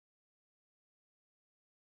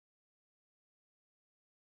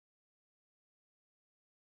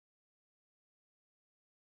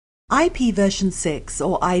IPv6,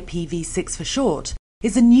 or IPv6 for short,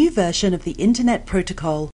 is a new version of the Internet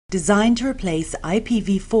Protocol designed to replace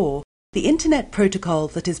IPv4, the Internet Protocol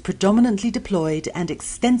that is predominantly deployed and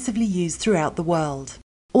extensively used throughout the world.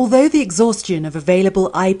 Although the exhaustion of available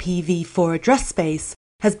IPv4 address space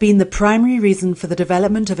has been the primary reason for the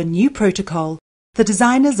development of a new protocol, the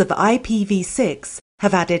designers of IPv6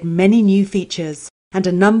 have added many new features and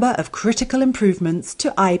a number of critical improvements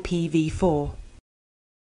to IPv4.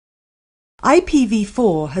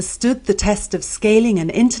 IPv4 has stood the test of scaling an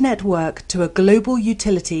internet work to a global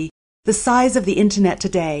utility the size of the internet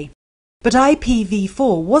today, but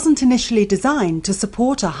IPv4 wasn't initially designed to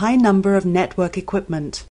support a high number of network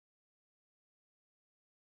equipment.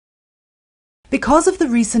 Because of the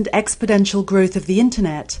recent exponential growth of the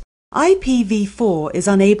internet, IPv4 is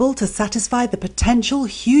unable to satisfy the potential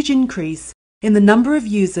huge increase in the number of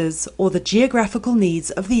users or the geographical needs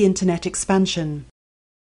of the internet expansion.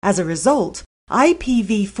 As a result,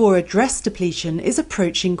 IPv4 address depletion is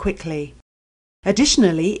approaching quickly.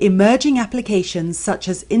 Additionally, emerging applications such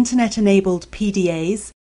as Internet-enabled PDAs,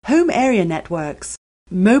 home area networks,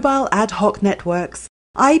 mobile ad hoc networks,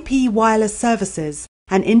 IP wireless services,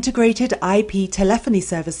 and integrated IP telephony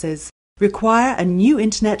services require a new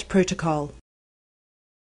Internet protocol.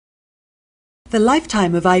 The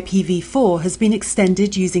lifetime of IPv4 has been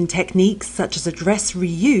extended using techniques such as address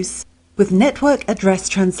reuse, with Network Address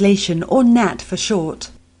Translation, or NAT for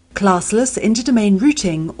short, classless interdomain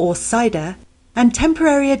routing, or CIDR, and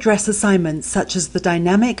temporary address assignments such as the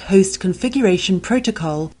Dynamic Host Configuration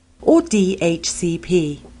Protocol, or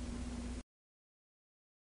DHCP.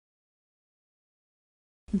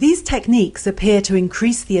 These techniques appear to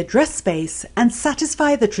increase the address space and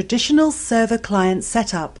satisfy the traditional server-client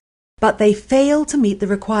setup, but they fail to meet the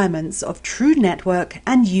requirements of true network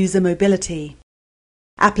and user mobility.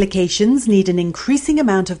 Applications need an increasing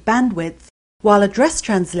amount of bandwidth, while address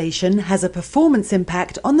translation has a performance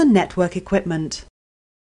impact on the network equipment.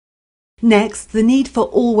 Next, the need for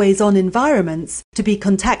always-on environments to be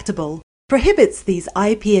contactable prohibits these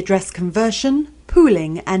IP address conversion,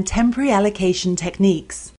 pooling, and temporary allocation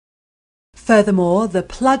techniques. Furthermore, the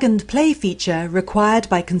plug-and-play feature required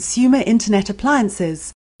by consumer internet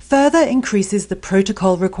appliances further increases the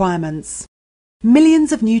protocol requirements.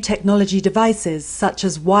 Millions of new technology devices such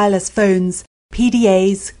as wireless phones,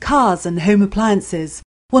 PDAs, cars and home appliances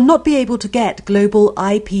will not be able to get global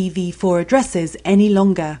IPv4 addresses any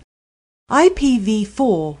longer.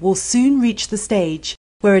 IPv4 will soon reach the stage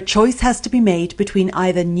where a choice has to be made between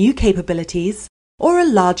either new capabilities or a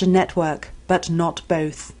larger network, but not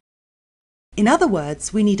both. In other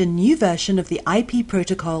words, we need a new version of the IP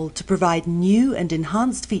protocol to provide new and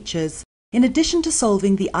enhanced features in addition to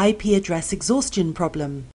solving the IP address exhaustion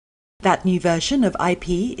problem. That new version of IP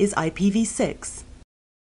is IPv6.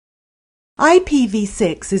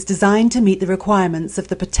 IPv6 is designed to meet the requirements of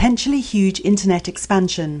the potentially huge internet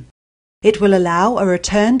expansion. It will allow a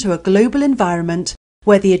return to a global environment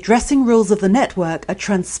where the addressing rules of the network are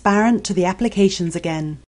transparent to the applications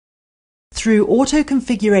again. Through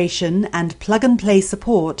auto-configuration and plug-and-play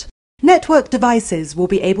support, network devices will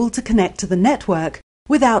be able to connect to the network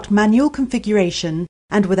without manual configuration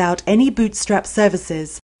and without any bootstrap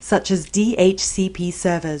services such as DHCP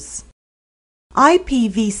servers.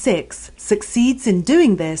 IPv6 succeeds in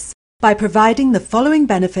doing this by providing the following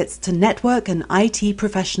benefits to network and IT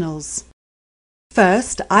professionals.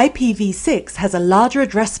 First, IPv6 has a larger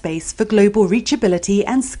address space for global reachability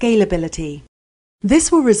and scalability.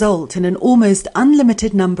 This will result in an almost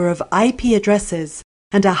unlimited number of IP addresses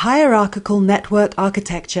and a hierarchical network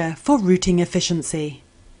architecture for routing efficiency.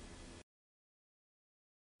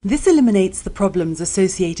 This eliminates the problems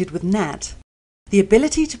associated with NAT. The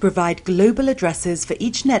ability to provide global addresses for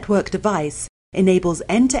each network device enables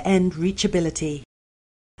end-to-end reachability,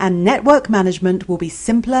 and network management will be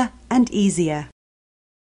simpler and easier.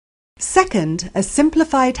 Second, a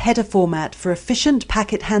simplified header format for efficient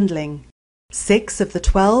packet handling. 6 of the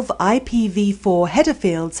 12 IPv4 header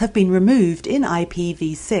fields have been removed in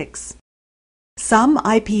IPv6. Some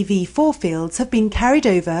IPv4 fields have been carried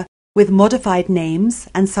over with modified names,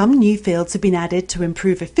 and some new fields have been added to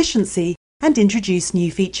improve efficiency and introduce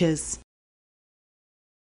new features.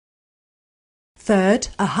 Third,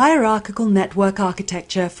 a hierarchical network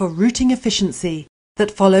architecture for routing efficiency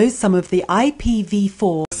that follows some of the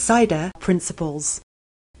IPv4 CIDR principles.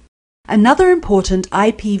 Another important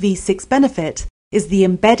IPv6 benefit is the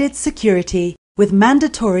embedded security with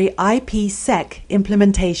mandatory IPsec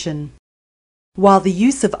implementation. While the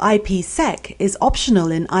use of IPsec is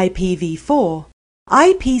optional in IPv4,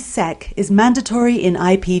 IPsec is mandatory in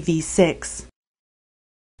IPv6.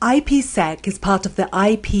 IPsec is part of the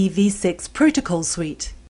IPv6 protocol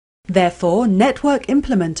suite. Therefore, network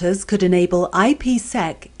implementers could enable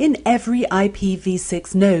IPsec in every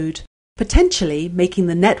IPv6 node, potentially making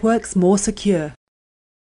the networks more secure.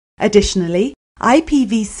 Additionally,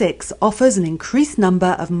 IPv6 offers an increased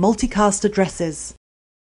number of multicast addresses.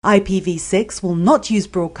 IPv6 will not use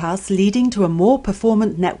broadcasts, leading to a more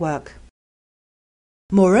performant network.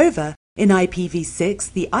 Moreover, in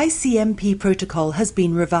IPv6, the ICMP protocol has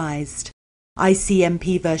been revised.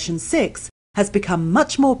 ICMP version 6 has become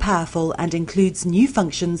much more powerful and includes new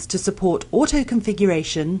functions to support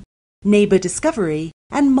auto-configuration, neighbor discovery,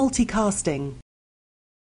 and multicasting.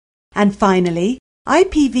 And finally,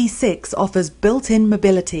 IPv6 offers built-in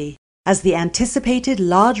mobility, as the anticipated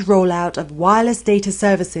large rollout of wireless data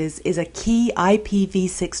services is a key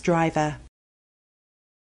IPv6 driver.